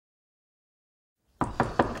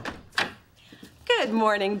Good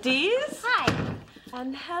morning, Dees. Hi.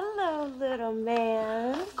 And hello, little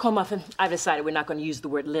man. Cold Muffin, I've decided we're not going to use the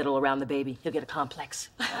word little around the baby. He'll get a complex.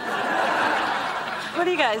 What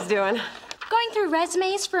are you guys doing? Going through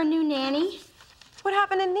resumes for a new nanny. What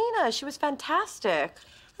happened to Nina? She was fantastic.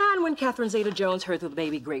 And when Catherine Zeta-Jones heard through the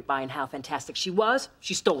baby grapevine how fantastic she was,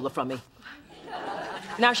 she stole her from me.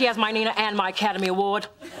 Now she has my Nina and my Academy Award.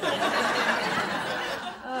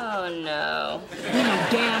 Oh, no. You know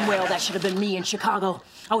damn well that should have been me in Chicago.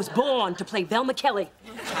 I was born to play Velma Kelly.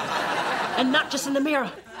 And not just in the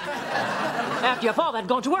mirror. After your father had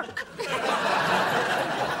gone to work.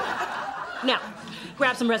 Now,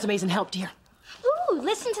 grab some resumes and help, dear. Ooh,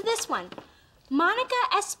 listen to this one. Monica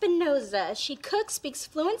Espinoza. She cooks, speaks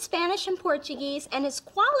fluent Spanish and Portuguese, and is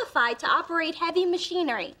qualified to operate heavy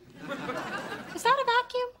machinery. Is that a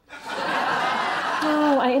vacuum?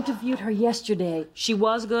 Oh, I interviewed her yesterday. She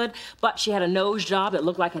was good, but she had a nose job that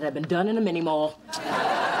looked like it had been done in a mini mall.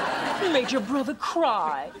 You made your brother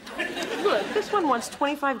cry. Look, this one wants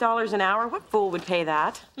 $25 an hour. What fool would pay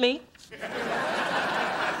that? Me?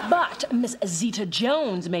 But Miss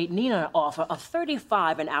Zeta-Jones made Nina an offer of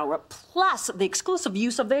 $35 an hour plus the exclusive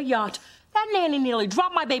use of their yacht. That nanny nearly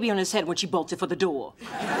dropped my baby on his head when she bolted for the door.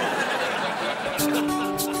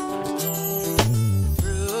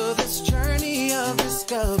 Through this journey of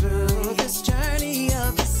discovery,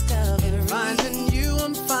 finding you,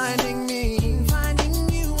 I'm finding me. Finding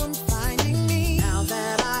you, I'm finding me. Now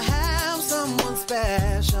that I have someone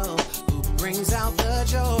special who brings out the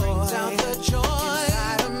joy,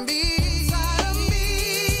 inside of me.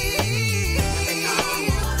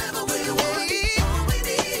 Whatever we want, all we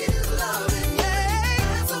need is loving. Yeah,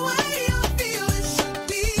 that's the way I feel it should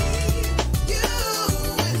be. You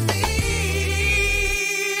and me.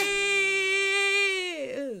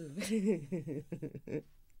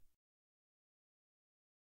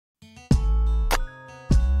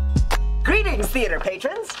 Greetings, theater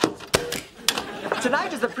patrons.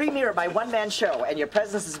 Tonight is the premiere of my one-man show, and your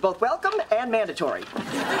presence is both welcome and mandatory.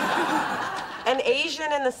 An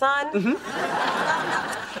Asian in the sun?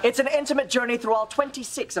 Mm-hmm. It's an intimate journey through all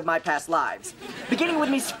 26 of my past lives, beginning with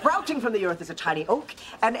me sprouting from the earth as a tiny oak,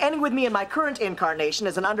 and ending with me in my current incarnation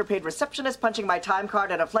as an underpaid receptionist punching my time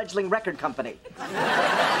card at a fledgling record company.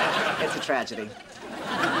 It's a tragedy.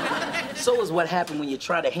 So is what happened when you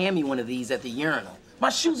try to hand me one of these at the urinal. My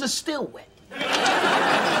shoes are still wet.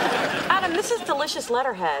 Adam, this is delicious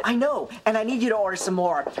letterhead. I know, and I need you to order some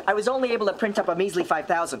more. I was only able to print up a measly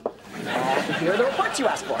 5,000. Here are the reports you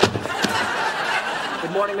asked for.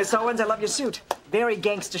 Good morning, Miss Owens. I love your suit. Very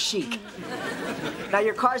gangster chic. Now,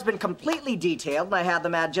 your car's been completely detailed, and I had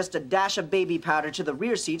them add just a dash of baby powder to the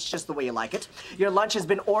rear seats, just the way you like it. Your lunch has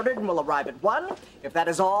been ordered and will arrive at 1. If that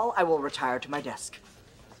is all, I will retire to my desk.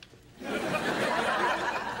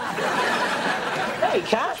 Hey,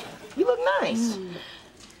 Kat, you look nice.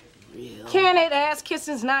 Can it? Ass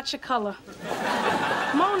kissing's not your color.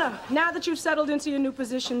 Mona, now that you've settled into your new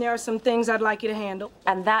position, there are some things I'd like you to handle.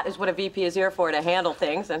 And that is what a VP is here for, to handle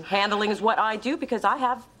things. And handling is what I do because I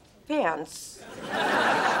have fans.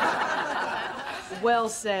 Well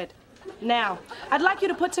said. Now, I'd like you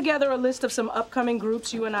to put together a list of some upcoming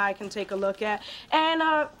groups you and I can take a look at. And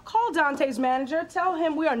call Dante's manager, tell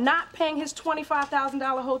him we are not paying his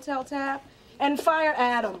 $25,000 hotel tab, and fire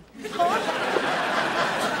Adam.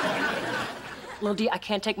 Little D, I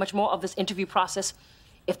can't take much more of this interview process.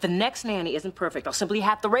 If the next nanny isn't perfect, I'll simply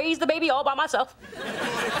have to raise the baby all by myself.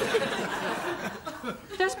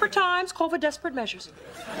 Desperate times call for desperate measures.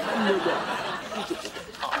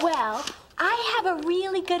 Well, I have a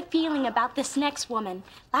really good feeling about this next woman.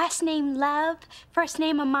 Last name Love, first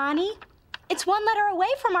name Amani. It's one letter away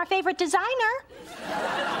from our favorite designer.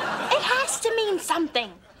 It has to mean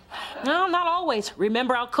something. No, not always.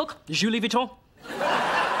 Remember our cook, Julie Vuitton?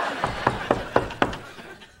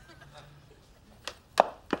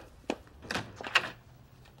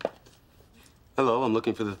 Hello, I'm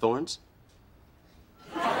looking for the Thorns.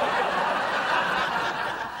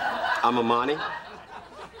 I'm Amani.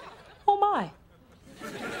 Oh, my.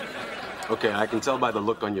 Okay, I can tell by the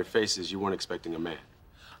look on your faces you weren't expecting a man.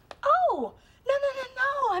 Oh, no.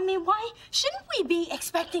 I mean, why shouldn't we be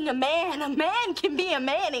expecting a man? A man can be a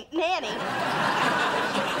nanny.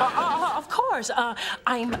 Of course.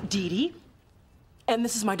 I'm Dee Dee, and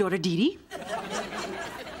this is my daughter, Dee Dee.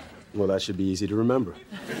 Well, that should be easy to remember.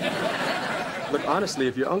 Look, honestly,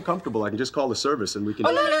 if you're uncomfortable, I can just call the service and we can...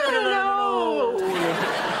 Oh, no.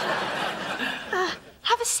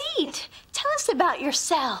 Have a seat. Tell us about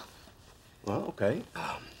yourself. Well, okay.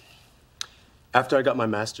 After I got my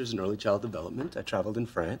master's in early child development, I traveled in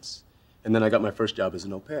France, and then I got my first job as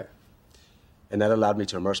an au pair. And that allowed me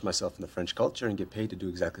to immerse myself in the French culture and get paid to do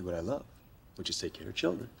exactly what I love, which is take care of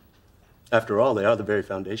children. After all, they are the very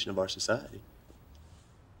foundation of our society.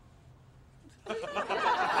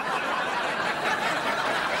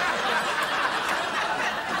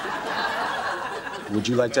 Would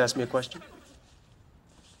you like to ask me a question?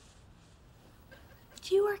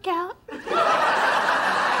 Do you work out?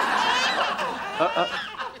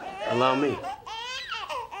 Allow me.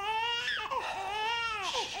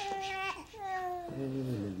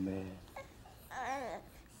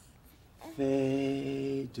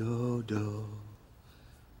 Fais dodo,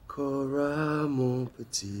 Cora, mon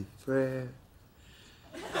petit frère.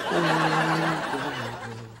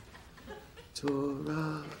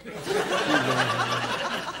 Torah.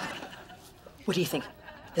 What do you think?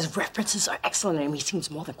 His references are excellent and he seems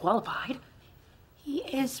more than qualified. He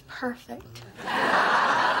is perfect.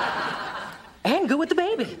 And good with the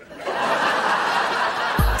baby.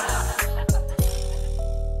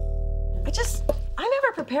 I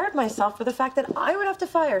never prepared myself for the fact that I would have to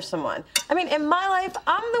fire someone. I mean, in my life,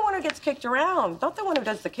 I'm the one who gets kicked around, not the one who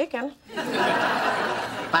does the kicking.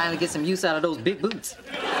 Finally get some use out of those big boots.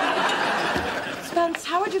 Spence,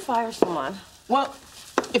 how would you fire someone? Well,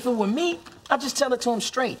 if it were me, I'd just tell it to him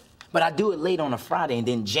straight. But I do it late on a Friday and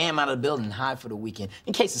then jam out of the building and hide for the weekend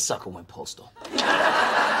in case the sucker went postal.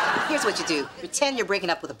 Here's what you do. Pretend you're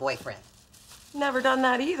breaking up with a boyfriend. Never done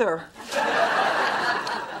that either.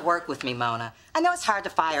 Work with me, Mona. I know it's hard to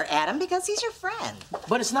fire Adam because he's your friend.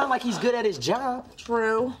 But it's not like he's good at his job.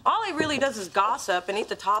 True. All he really does is gossip and eat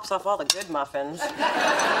the tops off all the good muffins.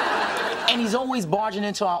 And he's always barging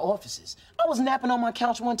into our offices. I was napping on my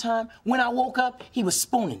couch one time. When I woke up, he was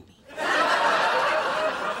spooning me.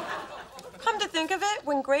 Come to think of it,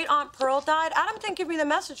 when Great Aunt Pearl died, Adam didn't give me the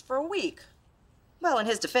message for a week. Well, in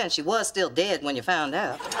his defense, she was still dead when you found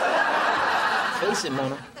out. Face it,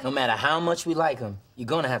 Mona. No matter how much we like him, you're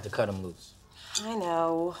gonna have to cut him loose. I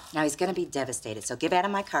know. Now, he's gonna be devastated, so give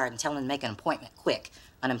Adam my card and tell him to make an appointment quick.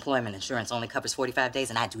 Unemployment insurance only covers 45 days,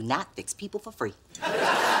 and I do not fix people for free.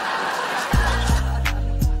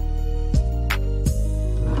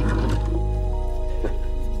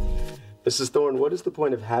 Mrs. Thorne, what is the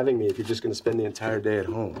point of having me if you're just going to spend the entire day at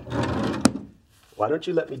home? Why don't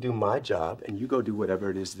you let me do my job and you go do whatever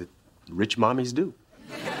it is that rich mommies do?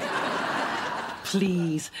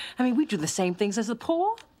 Please. I mean, we do the same things as the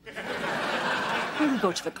poor. We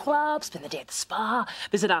go to the club, spend the day at the spa,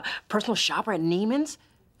 visit our personal shopper at Neiman's.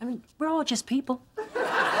 I mean, we're all just people.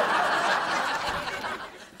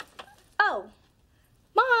 Oh,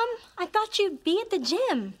 Mom, I thought you'd be at the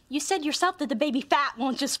gym. You said yourself that the baby fat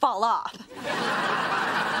won't just fall off.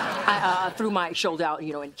 I threw my shoulder out,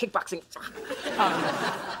 you know, in kickboxing.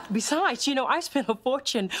 Besides, you know, I spent a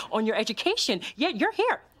fortune on your education, yet you're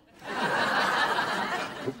here.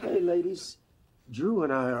 Okay, ladies. Drew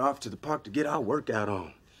and I are off to the park to get our workout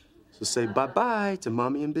on. So say bye-bye to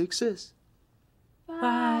Mommy and Big Sis.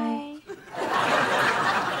 Bye.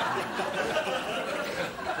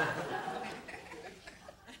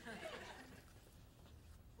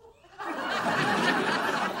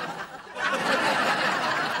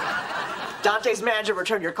 Dante's manager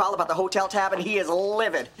returned your call about the hotel tab, and he is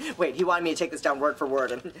livid. Wait, he wanted me to take this down word for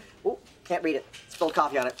word, and... Oh, can't read it. Spilled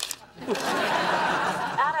coffee on it.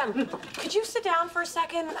 Adam, could you sit down for a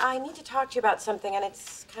second? I need to talk to you about something, and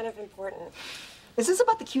it's kind of important. Is this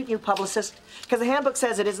about the cute new publicist? Because the handbook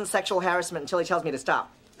says it isn't sexual harassment until he tells me to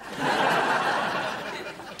stop.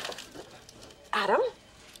 Adam,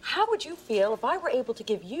 how would you feel if I were able to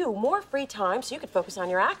give you more free time so you could focus on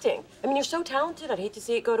your acting? I mean, you're so talented, I'd hate to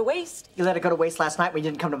see it go to waste. You let it go to waste last night when you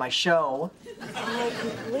didn't come to my show. I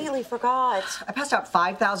completely forgot. I passed out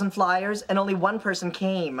 5,000 flyers, and only one person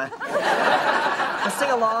came. The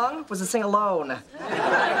sing-along was a sing-alone.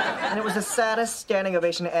 And it was the saddest standing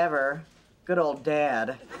ovation ever. Good old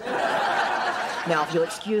Dad. Now, if you'll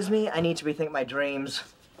excuse me, I need to rethink my dreams.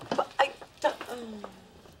 But I don't...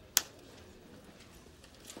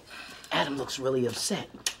 Adam looks really upset.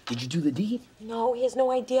 Did you do the deed? No, he has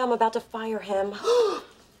no idea I'm about to fire him.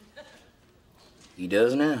 He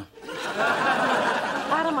does now.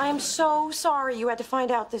 Adam, I am so sorry you had to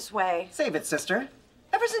find out this way. Save it, sister.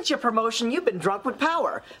 Ever since your promotion, you've been drunk with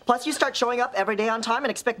power. Plus, you start showing up every day on time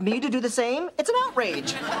and expect me to do the same? It's an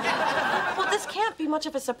outrage. Well, this can't be much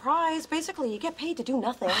of a surprise. Basically, you get paid to do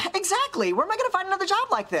nothing. Exactly. Where am I going to find another job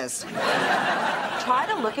like this? Try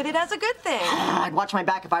to look at it as a good thing. I'd watch my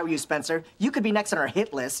back if I were you, Spencer. You could be next on our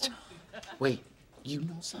hit list. Wait, you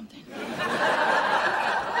know something?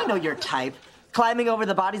 I know your type. Climbing over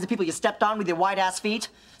the bodies of people you stepped on with your white-ass feet.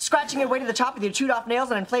 Scratching your way to the top with your chewed-off nails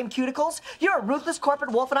and inflamed cuticles. You're a ruthless corporate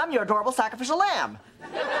wolf, and I'm your adorable sacrificial lamb.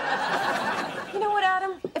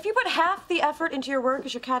 half the effort into your work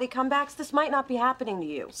as your catty comebacks, this might not be happening to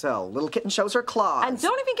you. So, little kitten shows her claws. And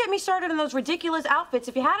don't even get me started on those ridiculous outfits.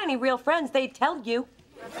 If you had any real friends, they'd tell you.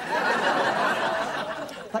 I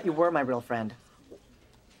thought you were my real friend.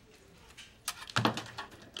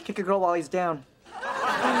 Kick a girl while he's down.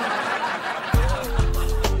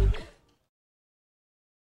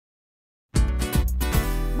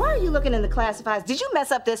 Why are you looking in the classifieds? Did you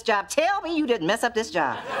mess up this job? Tell me you didn't mess up this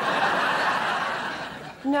job.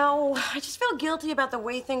 No, I just feel guilty about the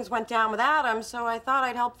way things went down with Adam, so I thought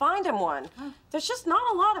I'd help find him one. There's just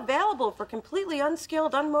not a lot available for completely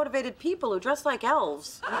unskilled, unmotivated people who dress like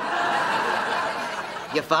elves.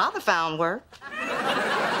 Your father found work.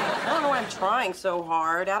 I don't know why I'm trying so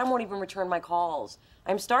hard. Adam won't even return my calls.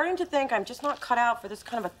 I'm starting to think I'm just not cut out for this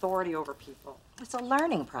kind of authority over people. It's a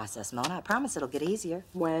learning process, Mona. I promise it'll get easier.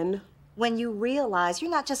 When? When you realize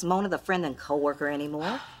you're not just Mona the friend and coworker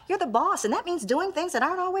anymore. You're the boss, and that means doing things that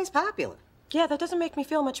aren't always popular. Yeah, that doesn't make me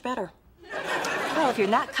feel much better. Well, if you're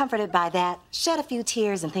not comforted by that, shed a few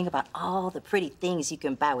tears and think about all the pretty things you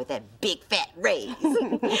can buy with that big fat raise,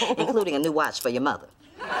 including a new watch for your mother.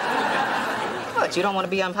 But you don't want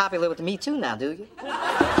to be unpopular with Me Too now, do you?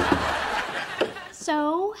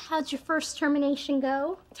 So, how'd your first termination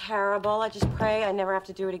go? Terrible. I just pray I never have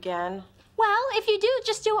to do it again. Well, if you do,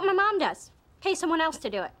 just do what my mom does. Pay someone else to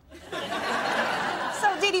do it.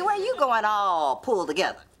 So, Dee Dee, where you going all pulled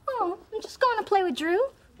together? Oh, I'm just going to play with Drew.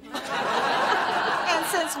 And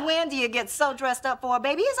since when do you get so dressed up for a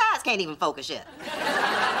baby, his eyes can't even focus yet?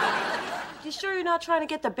 You sure you're not trying to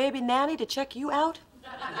get the baby nanny to check you out?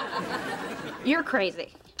 You're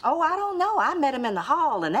crazy. Oh, I don't know. I met him in the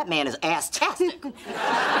hall, and that man is ass-tastic.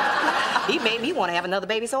 He made me want to have another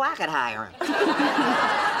baby so I could hire him.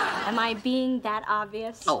 Am I being that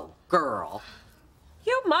obvious? Oh, girl.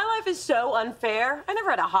 You know, my life is so unfair. I never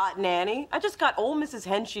had a hot nanny. I just got old Mrs.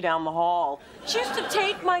 Henchy down the hall. She used to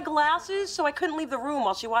take my glasses so I couldn't leave the room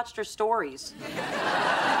while she watched her stories.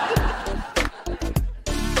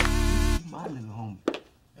 My little home.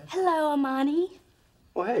 Hello, Amani.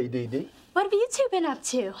 Well, hey, Dee Dee. What have you two been up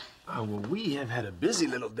to? Well, we have had a busy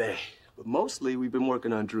little day. But mostly, we've been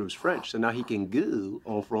working on Drew's French, so now he can go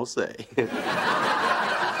en français.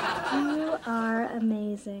 You are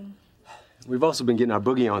amazing. We've also been getting our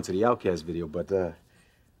boogie on to the Outcast video, but I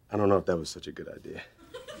don't know if that was such a good idea.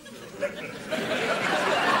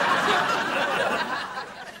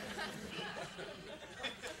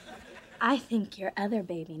 I think your other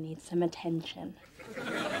baby needs some attention.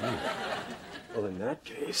 Well, in that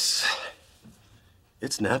case,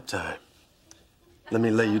 it's nap time. Let me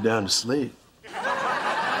lay you down to sleep.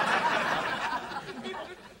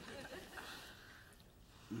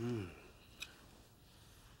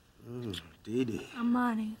 Dee Dee.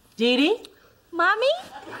 Amani. Dee Dee? Mommy?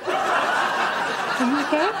 Are you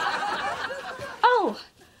okay? Oh,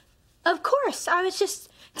 of course. I was just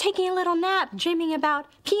taking a little nap, dreaming about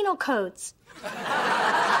penal codes.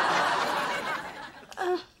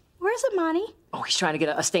 Where's Amani? Oh, he's trying to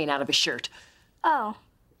get a stain out of his shirt. Oh.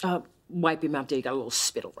 Wipe him out till you got a little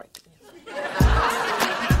spittle right there.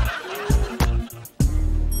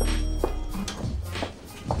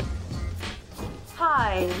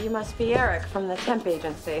 Hi, you must be Eric from the temp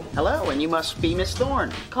agency. Hello, and you must be Miss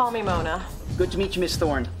Thorne. Call me Mona. Good to meet you, Miss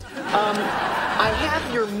Thorne. I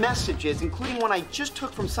have your messages, including one I just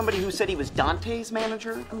took from somebody who said he was Dante's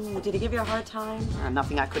manager. Ooh, did he give you a hard time?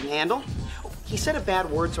 Nothing I couldn't handle. He said a bad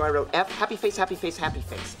word, so I wrote F, happy face, happy face, happy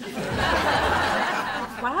face.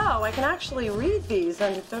 Wow, I can actually read these,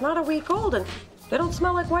 and they're not a week old, and they don't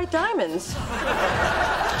smell like white diamonds.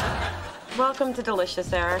 Welcome to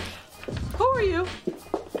Delicious, Eric. Who are you?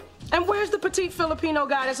 And where's the petite Filipino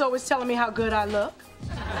guy that's always telling me how good I look?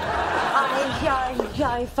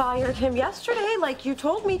 I fired him yesterday, like you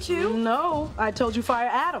told me to. No, I told you fire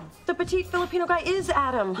Adam. The petite Filipino guy is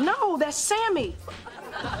Adam. No, that's Sammy.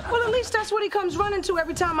 Well, at least that's what he comes running to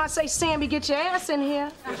every time I say, Sammy, get your ass in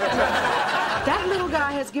here. That little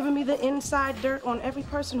guy has given me the inside dirt on every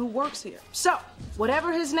person who works here. So,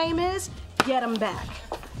 whatever his name is, get him back.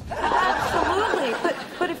 Absolutely,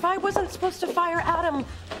 but if I wasn't supposed to fire Adam,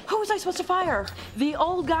 who was I supposed to fire? The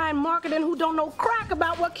old guy in marketing who don't know crack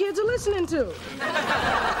about what kids are listening to.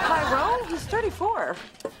 Tyrone? He's 34.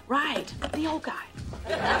 Right, the old guy.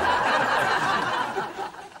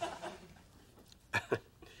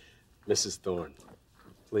 Mrs. Thorne,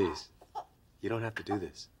 please, you don't have to do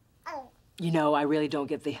this. You know, I really don't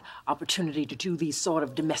get the opportunity to do these sort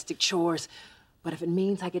of domestic chores. But if it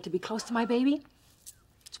means I get to be close to my baby,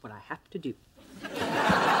 it's what I have to do.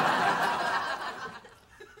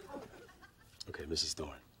 Okay, Mrs.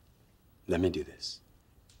 Thorne, let me do this.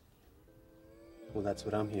 Well, that's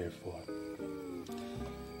what I'm here for.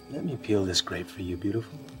 Let me peel this grape for you,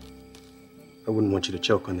 beautiful. I wouldn't want you to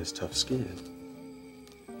choke on this tough skin.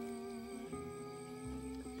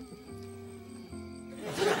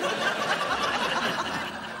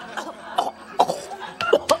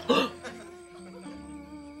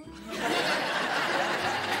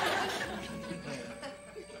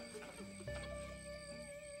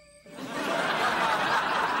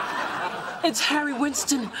 It's Harry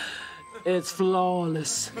Winston. It's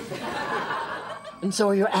flawless. And so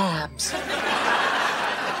are your abs.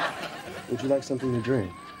 Would you like something to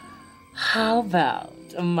drink? How about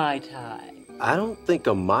a Mai Tai? I don't think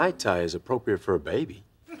a Mai Tai is appropriate for a baby.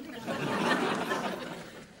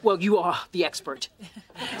 Well, you are the expert.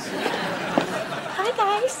 Hi,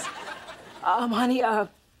 guys. Honey,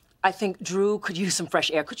 I think Drew could use some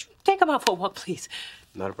fresh air. Could you take him out for a walk, please?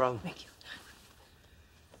 Not a problem. Thank you.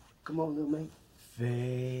 Come on, little mate.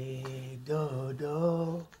 Fais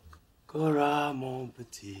dodo, cora mon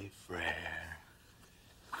petit frère.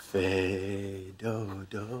 Fais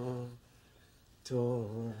dodo,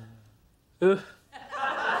 toi.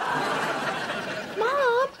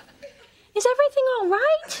 Mom, is everything all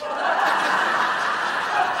right?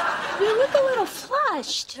 You look a little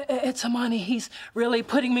flushed. It's Amani. He's really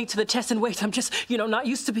putting me to the test and wait. I'm just, not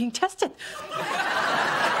used to being tested.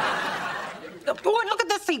 Oh, look at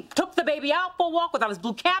this. He took the baby out for a walk without his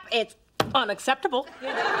blue cap. It's unacceptable.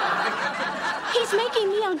 He's making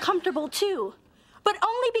me uncomfortable, too. But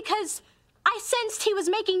only because I sensed he was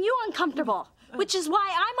making you uncomfortable. Which is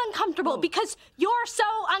why I'm uncomfortable, because you're so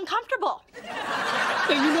uncomfortable.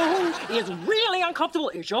 And you know who is really uncomfortable?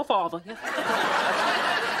 Is your father. Well,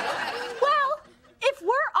 if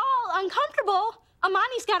we're all uncomfortable,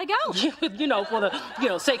 Amani's got to go. For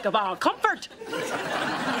the, sake of our comfort.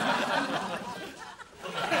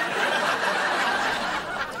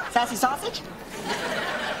 Sassy sausage?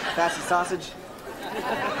 Sassy sausage?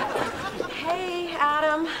 Hey,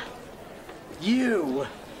 Adam. You!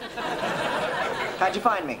 How'd you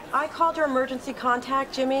find me? I called your emergency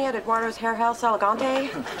contact, Jimmy, at Eduardo's Hair House Elegante.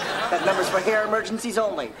 That number's for hair emergencies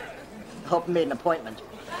only. Hope you made an appointment.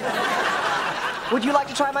 Would you like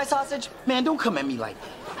to try my sausage? Man, don't come at me like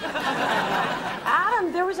that.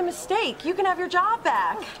 Adam, there was a mistake. You can have your job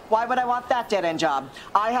back. Why would I want that dead-end job?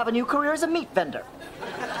 I have a new career as a meat vendor.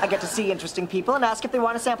 I get to see interesting people and ask if they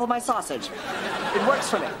want to sample my sausage. It works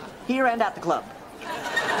for me, here and at the club.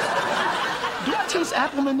 Do I taste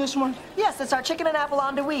apple in this one? Yes, it's our chicken and apple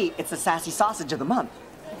andouille. It's the sassy sausage of the month.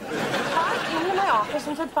 Ty came to my office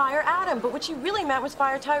and said fire Adam, but what she really meant was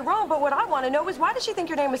fire Tyrone. But what I want to know is why does she think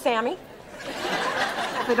your name was Sammy?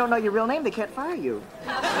 If they don't know your real name, they can't fire you.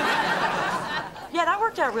 Yeah, that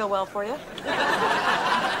worked out real well for you.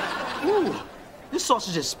 Ooh, this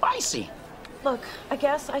sausage is spicy. Look, I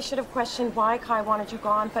guess I should have questioned why Kai wanted you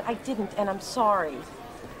gone, but I didn't, and I'm sorry.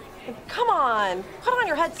 Come on, put on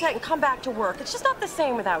your headset and come back to work. It's just not the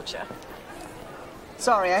same without you.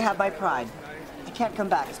 Sorry, I have my pride. I can't come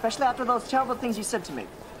back, especially after those terrible things you said to me.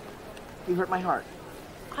 You hurt my heart.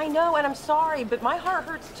 I know, and I'm sorry, but my heart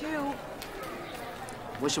hurts too.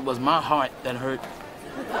 Wish it was my heart that hurt.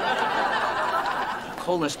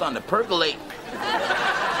 Colon's starting to percolate.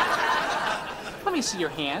 Let me see your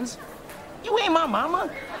hands. You ain't my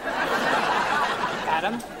mama.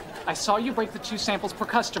 Adam, I saw you break the 2 samples per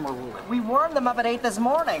customer rule. We warmed them up at 8 this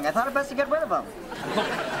morning. I thought it best to get rid of them. Look,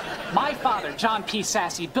 my father, John P.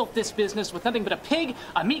 Sassy, built this business with nothing but a pig,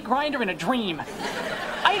 a meat grinder, and a dream.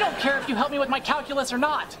 I don't care if you help me with my calculus or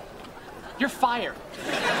not. You're fired.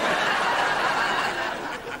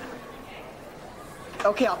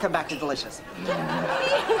 Okay, I'll come back to Delicious.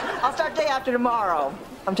 I'll start day after tomorrow.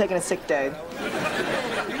 I'm taking a sick day.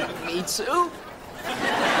 Me too.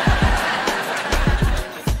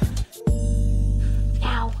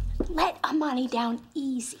 Now, let Amani down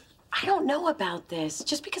easy. I don't know about this.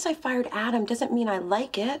 Just because I fired Adam doesn't mean I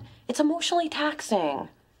like it. It's emotionally taxing.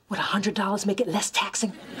 Would $100 make it less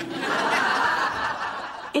taxing?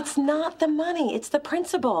 It's not the money, it's the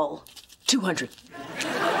principle. 200.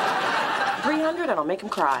 300 and I'll make him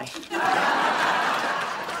cry.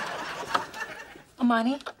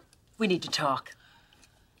 Amani, we need to talk.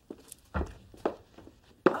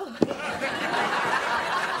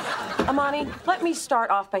 Amani, let me start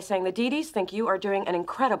off by saying the Dee Dees think you are doing an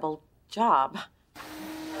incredible job.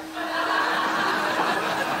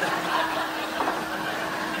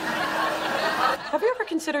 Have you ever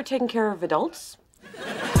considered taking care of adults?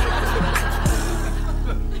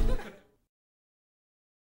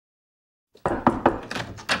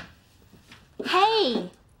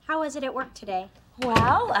 Hey, how was it at work today?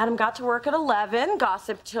 Well, Adam got to work at 11,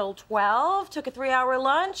 gossiped till 12, took a 3-hour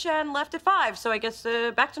lunch, and left at 5, so I guess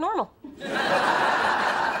back to normal.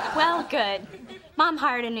 Well, good. Mom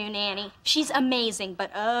hired a new nanny. She's amazing,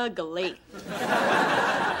 but ugly.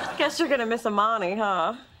 Guess you're gonna miss Amani,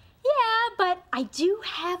 huh? Yeah, but I do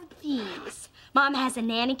have these. Mom has a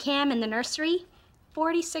nanny cam in the nursery.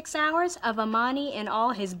 46 hours of Amani in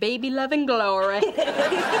all his baby-loving glory.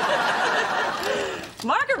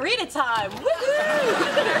 Margarita time!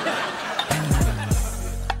 Woohoo!